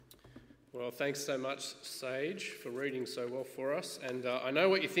Well, thanks so much, Sage, for reading so well for us. And I know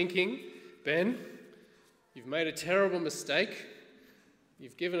what you're thinking, Ben. You've made a terrible mistake.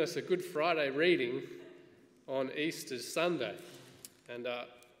 You've given us a Good Friday reading on Easter Sunday. And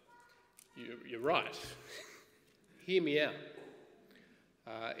you're right. Hear me out.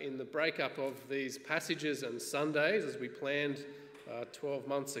 In the breakup of these passages and Sundays, as we planned 12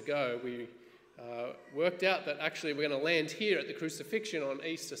 months ago, we worked out that actually we're going to land here at the crucifixion on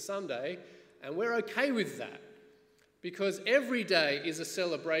Easter Sunday, and we're okay with that because every day is a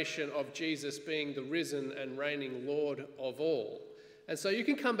celebration of Jesus being the risen and reigning Lord of all. And so you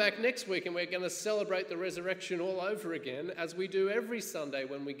can come back next week and we're going to celebrate the resurrection all over again, as we do every Sunday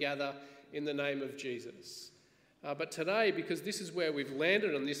when we gather in the name of Jesus. But today, because this is where we've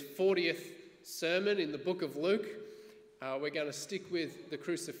landed on this 40th sermon in the book of Luke, we're going to stick with the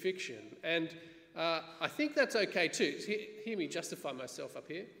crucifixion. And I think that's okay too. Hear me justify myself up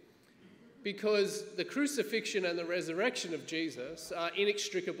here. Because the crucifixion and the resurrection of Jesus are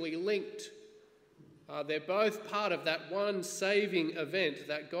inextricably linked. They're both part of that one saving event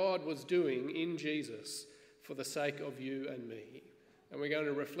that God was doing in Jesus for the sake of you and me. And we're going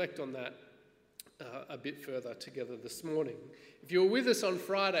to reflect on that a bit further together this morning. If you were with us on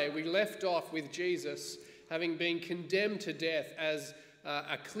Friday, we left off with Jesus having been condemned to death as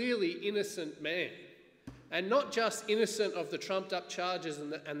a clearly innocent man. And not just innocent of the trumped up charges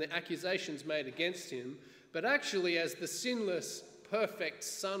and the accusations made against him, but actually as the sinless, perfect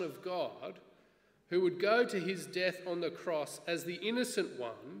Son of God who would go to his death on the cross as the innocent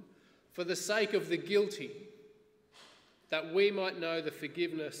one for the sake of the guilty, that we might know the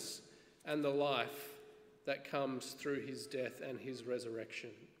forgiveness and the life that comes through his death and his resurrection.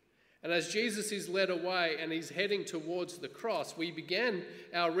 And as Jesus is led away and he's heading towards the cross, we began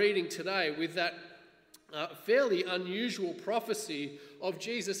our reading today with that fairly unusual prophecy of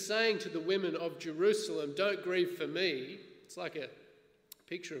Jesus saying to the women of Jerusalem, "Don't grieve for me." It's like a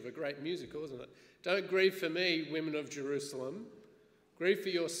picture of a great musical, isn't it? "Don't grieve for me, women of Jerusalem. Grieve for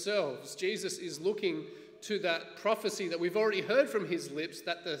yourselves." Jesus is looking to that prophecy that we've already heard from his lips,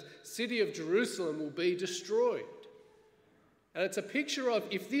 that the city of Jerusalem will be destroyed. And it's a picture of,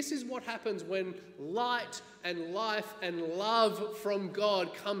 if this is what happens when light and life and love from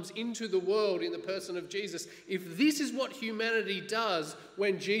God comes into the world in the person of Jesus, if this is what humanity does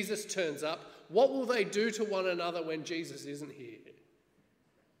when Jesus turns up, what will they do to one another when Jesus isn't here?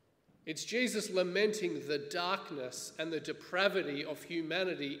 It's Jesus lamenting the darkness and the depravity of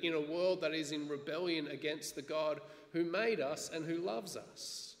humanity in a world that is in rebellion against the God who made us and who loves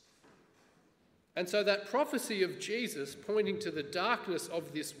us. And so that prophecy of Jesus pointing to the darkness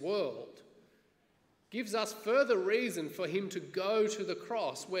of this world gives us further reason for him to go to the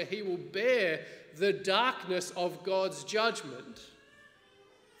cross, where he will bear the darkness of God's judgment,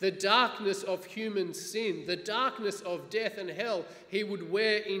 the darkness of human sin, the darkness of death and hell he would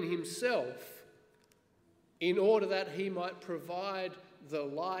wear in himself, in order that he might provide the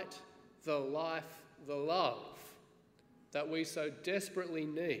light, the life, the love that we so desperately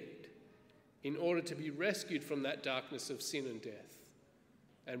need in order to be rescued from that darkness of sin and death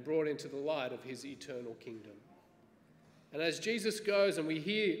and brought into the light of his eternal kingdom. And as Jesus goes and we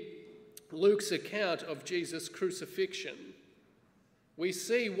hear Luke's account of Jesus' crucifixion, we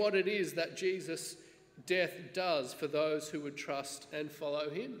see what it is that Jesus' death does for those who would trust and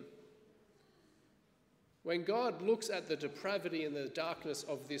follow him. When God looks at the depravity and the darkness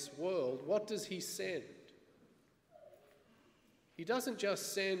of this world, what does he send? He doesn't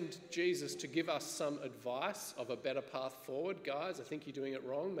just send Jesus to give us some advice of a better path forward. Guys, I think you're doing it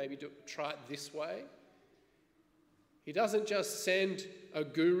wrong. Maybe try it this way. He doesn't just send a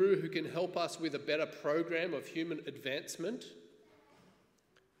guru who can help us with a better program of human advancement.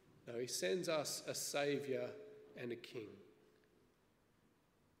 No, he sends us a saviour and a king.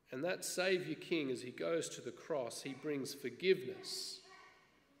 And that saviour king, as he goes to the cross, he brings forgiveness,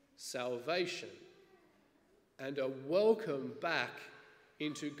 salvation, and a welcome back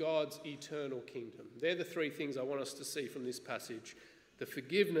into God's eternal kingdom. They're the three things I want us to see from this passage: the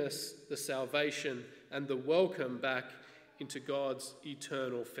forgiveness, the salvation, and the welcome back into God's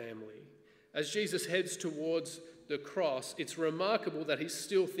eternal family. As Jesus heads towards the cross, it's remarkable that he's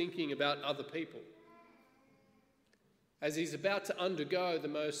still thinking about other people. As he's about to undergo the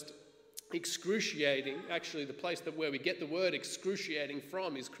most excruciating, actually the place where we get the word excruciating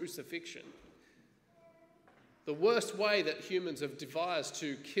from is crucifixion. The worst way that humans have devised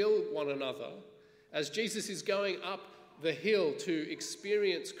to kill one another, as Jesus is going up the hill to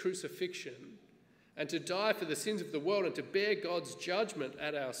experience crucifixion and to die for the sins of the world and to bear God's judgment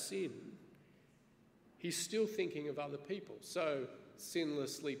at our sin, he's still thinking of other people. So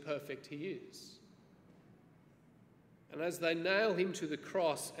sinlessly perfect he is. And as they nail him to the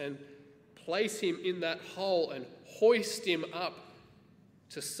cross and place him in that hole and hoist him up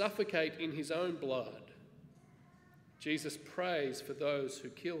to suffocate in his own blood, Jesus prays for those who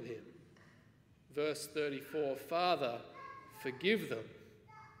kill him. Verse 34, Father, forgive them,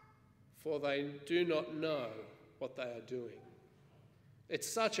 for they do not know what they are doing.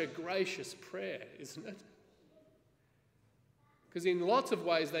 It's such a gracious prayer, isn't it? Because in lots of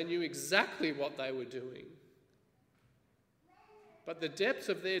ways they knew exactly what they were doing. But the depths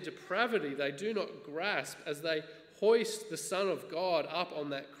of their depravity they do not grasp as they hoist the Son of God up on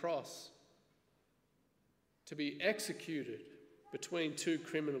that cross to be executed between two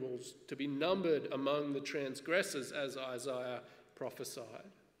criminals, to be numbered among the transgressors, as Isaiah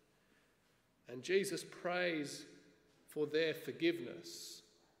prophesied. And Jesus prays for their forgiveness,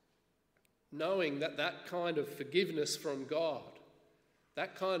 knowing that that kind of forgiveness from God,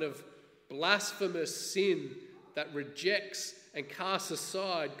 that kind of blasphemous sin that rejects and casts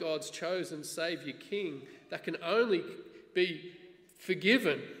aside God's chosen Saviour King, that can only be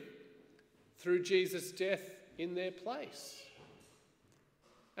forgiven through Jesus' death in their place.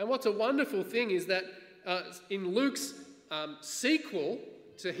 And what's a wonderful thing is that in Luke's sequel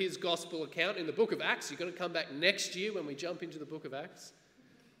to his gospel account in the book of Acts, you're going to come back next year when we jump into the book of Acts,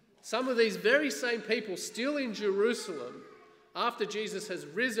 some of these very same people still in Jerusalem, after Jesus has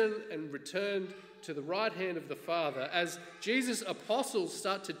risen and returned to the right hand of the Father, as Jesus' apostles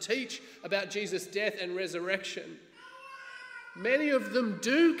start to teach about Jesus' death and resurrection, many of them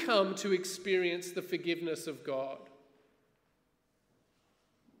do come to experience the forgiveness of God.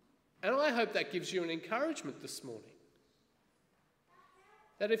 And I hope that gives you an encouragement this morning.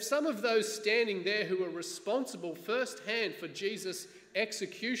 That if some of those standing there who are responsible firsthand for Jesus'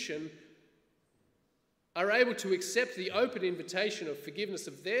 execution are able to accept the open invitation of forgiveness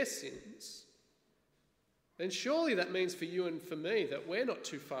of their sins, then surely that means for you and for me that we're not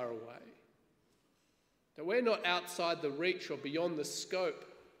too far away. That we're not outside the reach or beyond the scope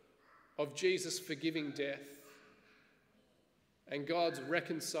of Jesus' forgiving death and God's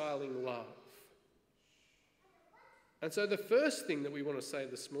reconciling love. And so the first thing that we want to say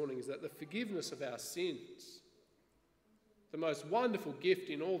this morning is that the forgiveness of our sins, the most wonderful gift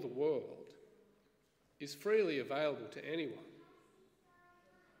in all the world, is freely available to anyone.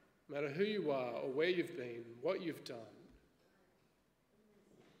 No matter who you are or where you've been, what you've done.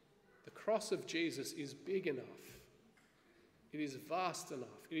 The cross of Jesus is big enough. It is vast enough.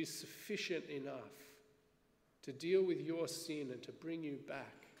 It is sufficient enough to deal with your sin and to bring you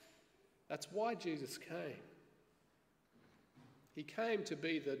back. That's why Jesus came. He came to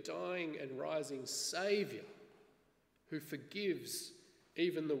be the dying and rising Saviour who forgives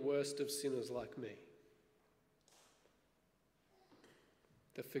even the worst of sinners like me.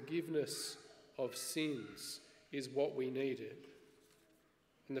 The forgiveness of sins is what we needed.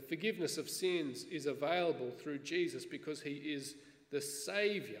 And the forgiveness of sins is available through Jesus because he is the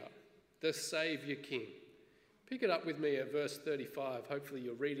Saviour King. Pick it up with me at verse 35. Hopefully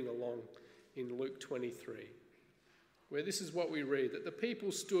you're reading along in Luke 23, where this is what we read, that the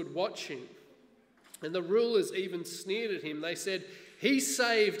people stood watching, and the rulers even sneered at him. They said, "He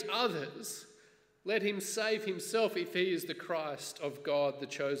saved others. Let him save himself if he is the Christ of God, the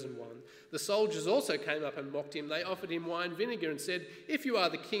chosen one." The soldiers also came up and mocked him. They offered him wine vinegar and said, "If you are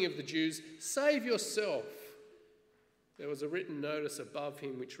the king of the Jews, save yourself." There was a written notice above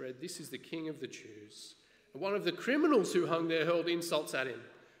him which read, "This is the King of the Jews." And one of the criminals who hung there hurled insults at him.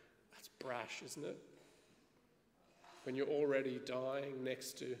 That's brash, isn't it? When you're already dying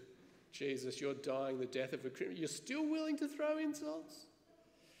next to Jesus, you're dying the death of a criminal, you're still willing to throw insults?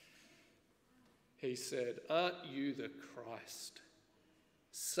 He said, "Aren't you the Christ?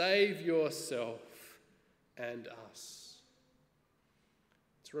 Save yourself and us."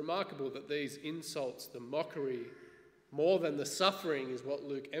 It's remarkable that these insults, the mockery, more than the suffering, is what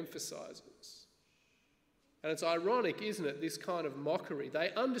Luke emphasises. And it's ironic, isn't it, this kind of mockery.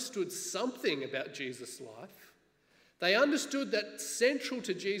 They understood something about Jesus' life. They understood that central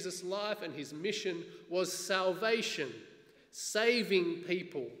to Jesus' life and his mission was salvation, saving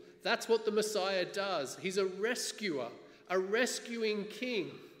people. That's what the Messiah does. He's a rescuer, a rescuing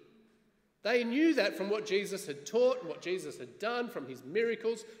king. They knew that from what Jesus had taught and what Jesus had done, from his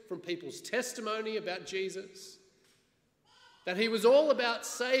miracles, from people's testimony about Jesus. That he was all about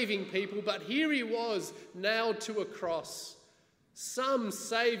saving people, but here he was nailed to a cross. Some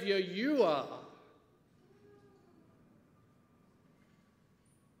Saviour you are.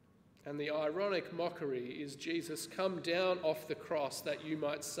 And the ironic mockery is, Jesus, come down off the cross that you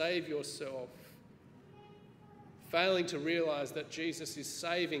might save yourself. failing to realize that Jesus is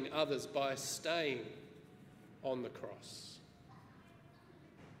saving others by staying on the cross.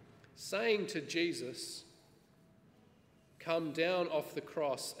 Saying to Jesus, "Come down off the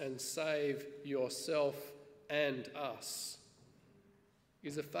cross and save yourself and us,"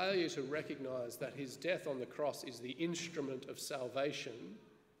 is a failure to recognize that his death on the cross is the instrument of salvation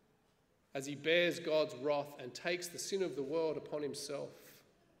as he bears God's wrath and takes the sin of the world upon himself.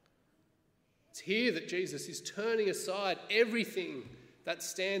 It's here that Jesus is turning aside everything that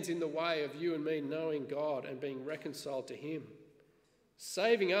stands in the way of you and me knowing God and being reconciled to him,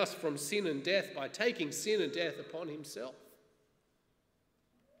 saving us from sin and death by taking sin and death upon himself.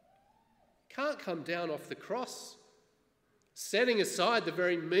 Can't come down off the cross, setting aside the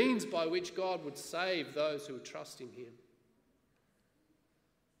very means by which God would save those who would trust in him.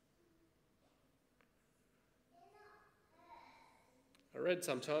 I read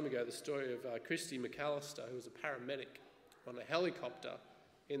some time ago the story of Christy McAllister, who was a paramedic on a helicopter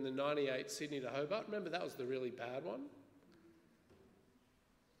in the 98 Sydney to Hobart. Remember, that was the really bad one?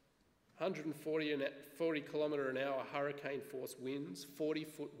 140 kilometre an hour hurricane force winds,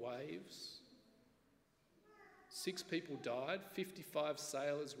 40-foot waves. 6 people died, 55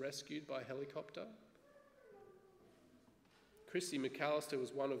 sailors rescued by helicopter. Christy McAllister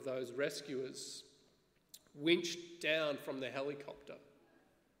was one of those rescuers winched down from the helicopter.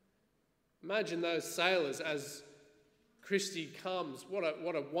 Imagine those sailors as Christy comes. What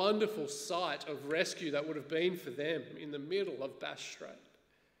a wonderful sight of rescue that would have been for them in the middle of Bass Strait.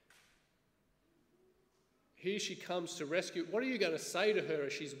 Here she comes to rescue. What are you going to say to her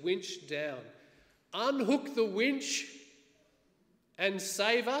as she's winched down? Unhook the winch and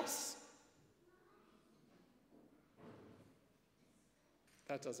save us?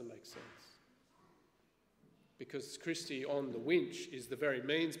 That doesn't make sense. Because Christy on the winch is the very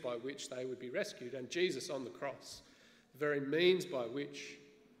means by which they would be rescued, and Jesus on the cross, the very means by which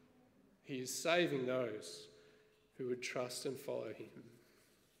he is saving those who would trust and follow him.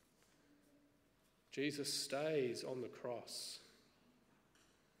 Jesus stays on the cross.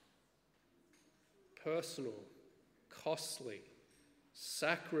 Personal, costly,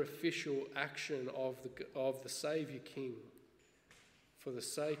 sacrificial action of the Saviour King for the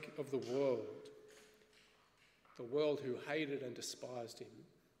sake of the world who hated and despised him,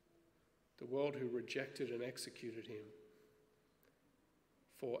 the world who rejected and executed him.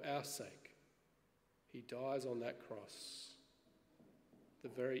 For our sake, he dies on that cross, the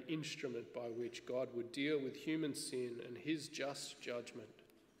very instrument by which God would deal with human sin and his just judgment,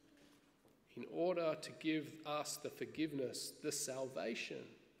 in order to give us the forgiveness, the salvation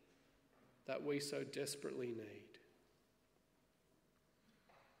that we so desperately need.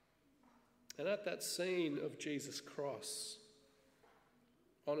 And at that scene of Jesus' cross,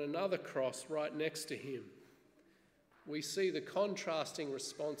 on another cross right next to him, we see the contrasting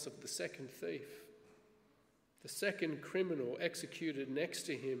response of the second thief, the second criminal executed next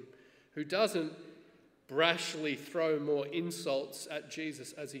to him, who doesn't brashly throw more insults at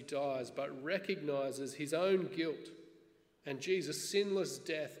Jesus as he dies, but recognises his own guilt and Jesus' sinless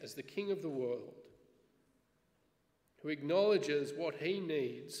death as the King of the world, who acknowledges what he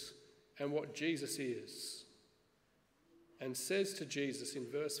needs and what Jesus is, and says to Jesus in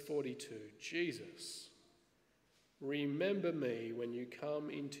verse 42, "Jesus, remember me when you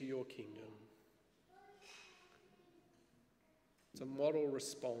come into your kingdom." It's a model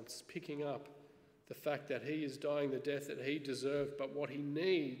response, picking up the fact that he is dying the death that he deserved, but what he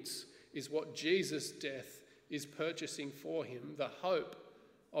needs is what Jesus' death is purchasing for him, the hope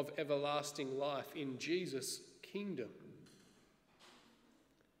of everlasting life in Jesus' kingdom.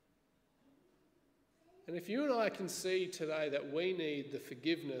 And if you and I can see today that we need the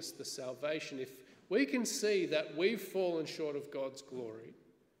forgiveness, the salvation, if we can see that we've fallen short of God's glory,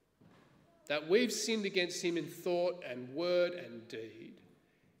 that we've sinned against him in thought and word and deed,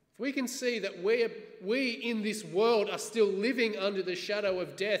 if we can see that we in this world are still living under the shadow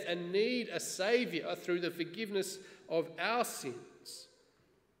of death and need a saviour through the forgiveness of our sins,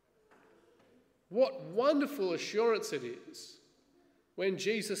 what wonderful assurance it is when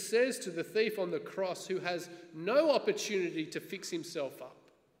Jesus says to the thief on the cross, who has no opportunity to fix himself up,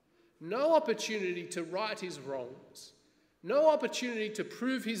 no opportunity to right his wrongs, no opportunity to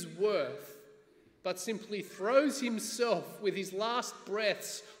prove his worth, but simply throws himself with his last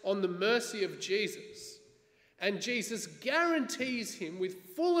breaths on the mercy of Jesus. And Jesus guarantees him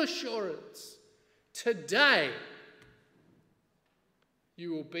with full assurance, "Today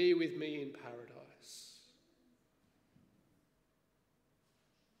you will be with me in paradise."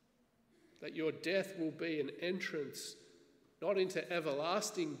 That your death will be an entrance not into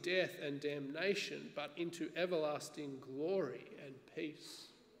everlasting death and damnation, but into everlasting glory and peace.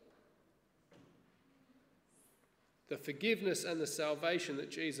 The forgiveness and the salvation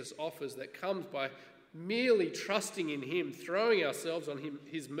that Jesus offers, that comes by merely trusting in him, throwing ourselves on him,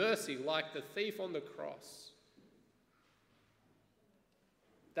 his mercy, like the thief on the cross.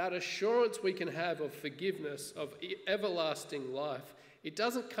 That assurance we can have of forgiveness, of everlasting life, it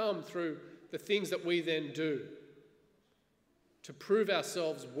doesn't come through the things that we then do to prove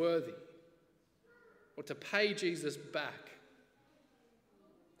ourselves worthy, or to pay Jesus back,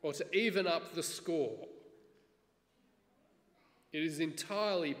 or to even up the score. It is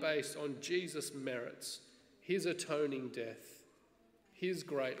entirely based on Jesus' merits, his atoning death, his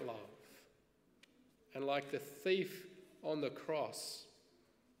great love. And like the thief on the cross,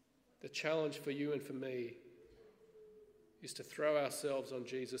 the challenge for you and for me is to throw ourselves on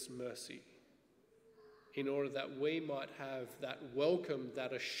Jesus' mercy in order that we might have that welcome,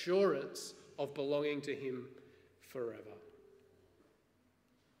 that assurance of belonging to him forever.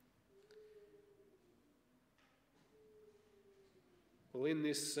 Well, in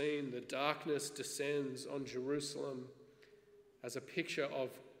this scene, the darkness descends on Jerusalem as a picture of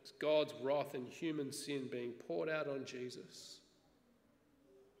God's wrath and human sin being poured out on Jesus.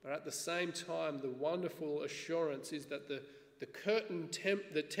 But at the same time, the wonderful assurance is that the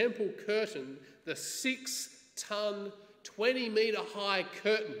temple curtain, the 6-ton, 20-metre-high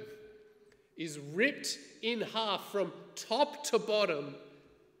curtain, is ripped in half from top to bottom,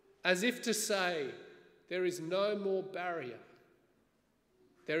 as if to say, there is no more barrier.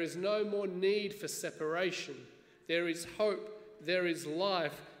 There is no more need for separation. There is hope. There is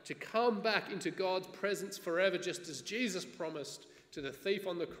life to come back into God's presence forever, just as Jesus promised to the thief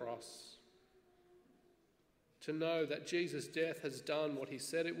on the cross. To know that Jesus' death has done what he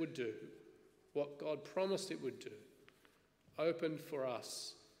said it would do, what God promised it would do, opened for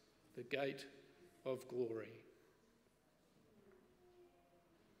us the gate of glory.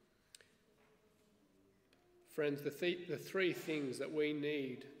 Friends, the three things that we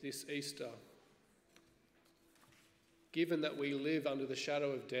need this Easter, given that we live under the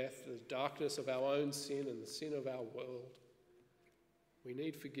shadow of death, the darkness of our own sin and the sin of our world, we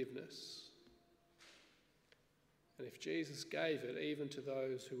need forgiveness. And if Jesus gave it even to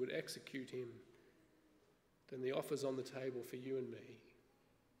those who would execute him, then the offer's on the table for you and me.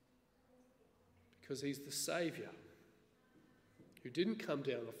 Because he's the Saviour who didn't come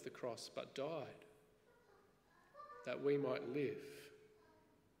down off the cross but died, that we might live.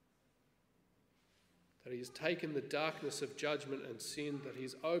 That he has taken the darkness of judgment and sin, that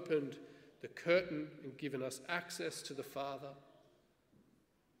he's opened the curtain and given us access to the Father,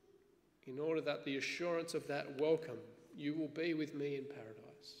 in order that the assurance of that welcome, you will be with me in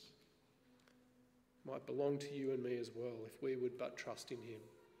paradise, might belong to you and me as well, if we would but trust in him.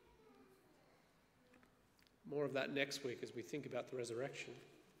 More of that next week as we think about the resurrection.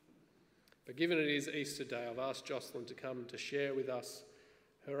 But given it is Easter Day, I've asked Jocelyn to come to share with us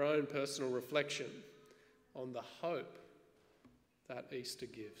her own personal reflection on the hope that Easter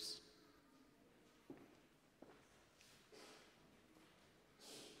gives.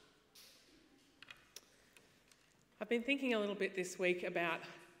 I've been thinking a little bit this week about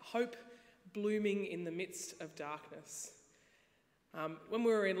hope blooming in the midst of darkness. When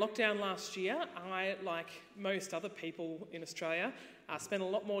we were in lockdown last year, I, like most other people in Australia, spent a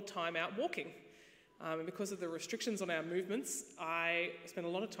lot more time out walking. And because of the restrictions on our movements, I spent a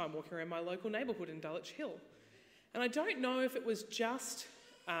lot of time walking around my local neighbourhood in Dulwich Hill. And I don't know if it was just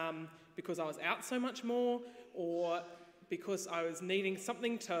because I was out so much more or because I was needing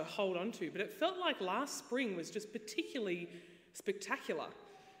something to hold on to, but it felt like last spring was just particularly spectacular.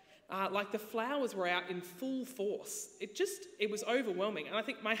 Like the flowers were out in full force. It was overwhelming. And I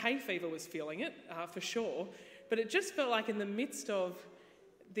think my hay fever was feeling it for sure. But it just felt like in the midst of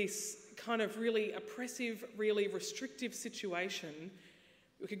this kind of really oppressive, really restrictive situation,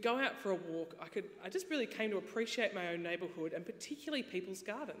 we could go out for a walk. I just really came to appreciate my own neighbourhood and particularly people's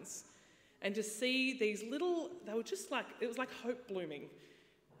gardens. And to see these little, they were just like, it was like hope blooming.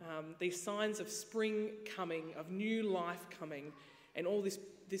 These signs of spring coming, of new life coming, and all this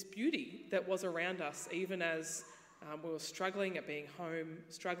beauty that was around us, even as we were struggling at being home,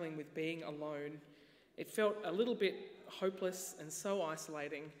 struggling with being alone. It felt a little bit hopeless and so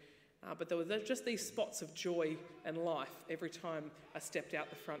isolating, but there were just these spots of joy and life every time I stepped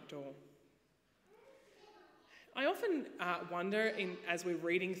out the front door. I often wonder, as we're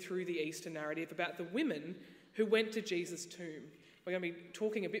reading through the Easter narrative, about the women who went to Jesus' tomb. We're going to be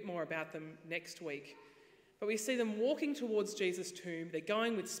talking a bit more about them next week. But we see them walking towards Jesus' tomb. They're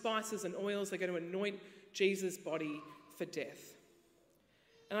going with spices and oils. They're going to anoint Jesus' body for death.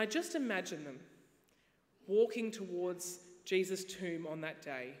 And I just imagine them walking towards Jesus' tomb on that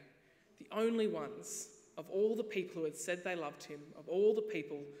day, the only ones of all the people who had said they loved him, of all the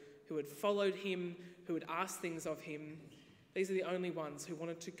people who had followed him, who had asked things of him. These are the only ones who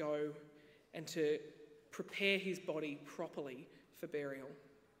wanted to go and to prepare his body properly for burial.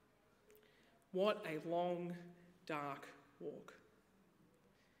 What a long, dark walk.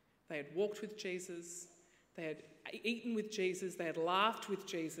 They had walked with Jesus, they had eaten with Jesus, they had laughed with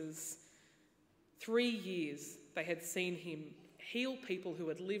Jesus. 3 years they had seen him heal people who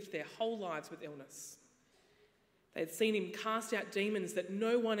had lived their whole lives with illness. They had seen him cast out demons that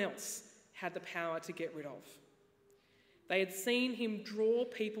no one else had the power to get rid of. They had seen him draw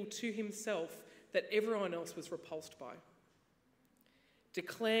people to himself that everyone else was repulsed by.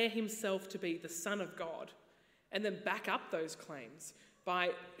 Declare himself to be the Son of God, and then back up those claims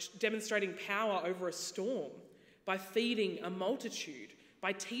by demonstrating power over a storm, by feeding a multitude,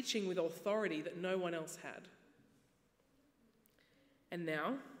 by teaching with authority that no one else had. And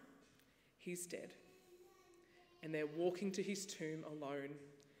now, he's dead. And they're walking to his tomb alone.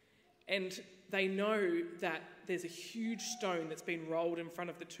 And they know that there's a huge stone that's been rolled in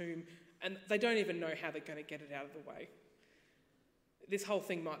front of the tomb, and they don't even know how they're going to get it out of the way. This whole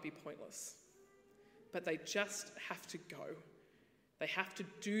thing might be pointless, but they just have to go. They have to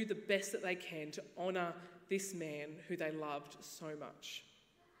do the best that they can to honour this man who they loved so much.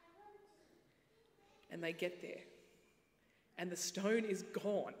 And they get there, and the stone is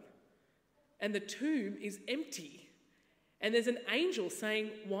gone, and the tomb is empty. And there's an angel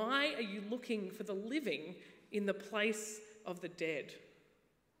saying, "Why are you looking for the living in the place of the dead?"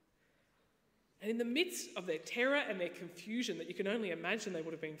 And in the midst of their terror and their confusion that you can only imagine they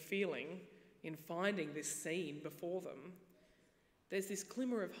would have been feeling in finding this scene before them, there's this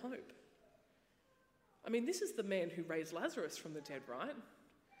glimmer of hope. I mean, this is the man who raised Lazarus from the dead, right?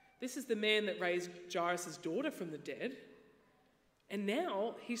 This is the man that raised Jairus' daughter from the dead. And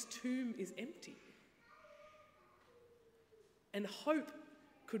now his tomb is empty. And hope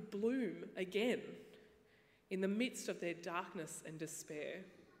could bloom again in the midst of their darkness and despair.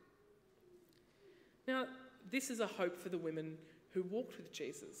 Now, this is a hope for the women who walked with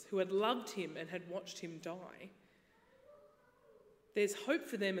Jesus, who had loved him and had watched him die. There's hope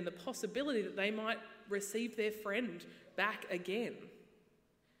for them in the possibility that they might receive their friend back again.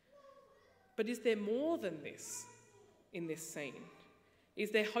 But is there more than this in this scene?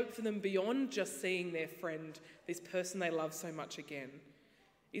 Is there hope for them beyond just seeing their friend, this person they love so much, again?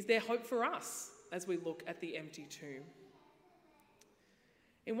 Is there hope for us as we look at the empty tomb?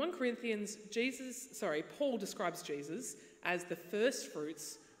 In 1 Corinthians, Paul describes Jesus as the first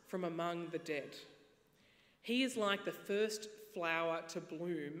fruits from among the dead. He is like the first flower to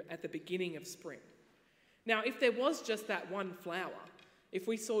bloom at the beginning of spring. Now, if there was just that one flower, if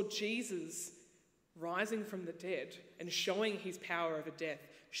we saw Jesus rising from the dead and showing his power over death,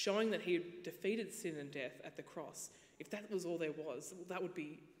 showing that he had defeated sin and death at the cross, if that was all there was, well, that would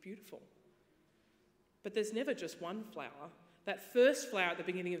be beautiful. But there's never just one flower. That first flower at the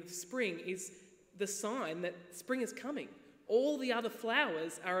beginning of spring is the sign that spring is coming. All the other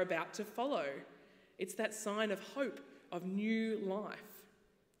flowers are about to follow. It's that sign of hope, of new life.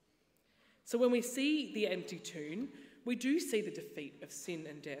 So when we see the empty tomb, we do see the defeat of sin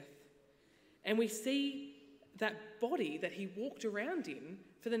and death. And we see that body that he walked around in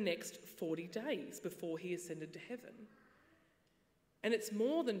for the next 40 days before he ascended to heaven. And it's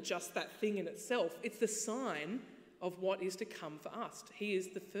more than just that thing in itself. It's the sign of what is to come for us. He is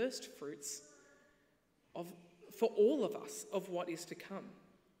the first fruits for all of us of what is to come.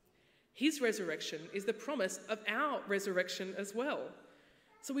 His resurrection is the promise of our resurrection as well.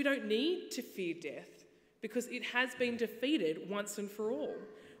 So we don't need to fear death because it has been defeated once and for all.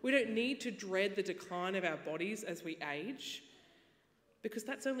 We don't need to dread the decline of our bodies as we age because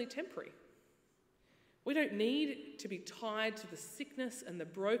that's only temporary. We don't need to be tied to the sickness and the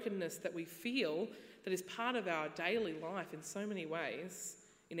brokenness that we feel that is part of our daily life in so many ways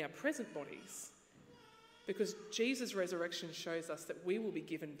in our present bodies, because Jesus' resurrection shows us that we will be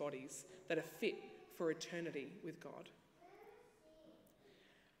given bodies that are fit for eternity with God.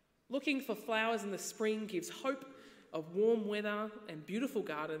 Looking for flowers in the spring gives hope of warm weather and beautiful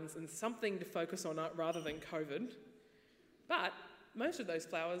gardens and something to focus on rather than COVID. But most of those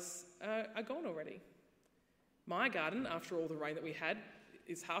flowers are gone already. My garden, after all the rain that we had,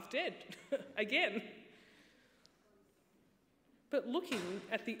 is half dead again. But looking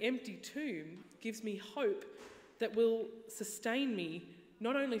at the empty tomb gives me hope that will sustain me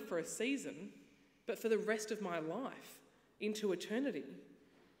not only for a season, but for the rest of my life into eternity.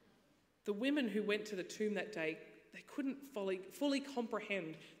 The women who went to the tomb that day couldn't fully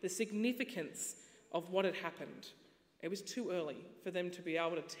comprehend the significance of what had happened. It was too early for them to be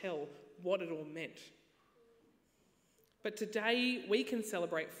able to tell what it all meant. But today we can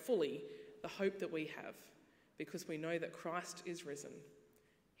celebrate fully the hope that we have because we know that Christ is risen.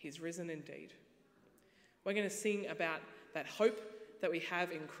 He's risen indeed. We're going to sing about that hope that we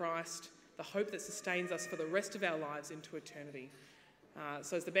have in Christ, the hope that sustains us for the rest of our lives into eternity.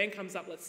 So as the band comes up, let's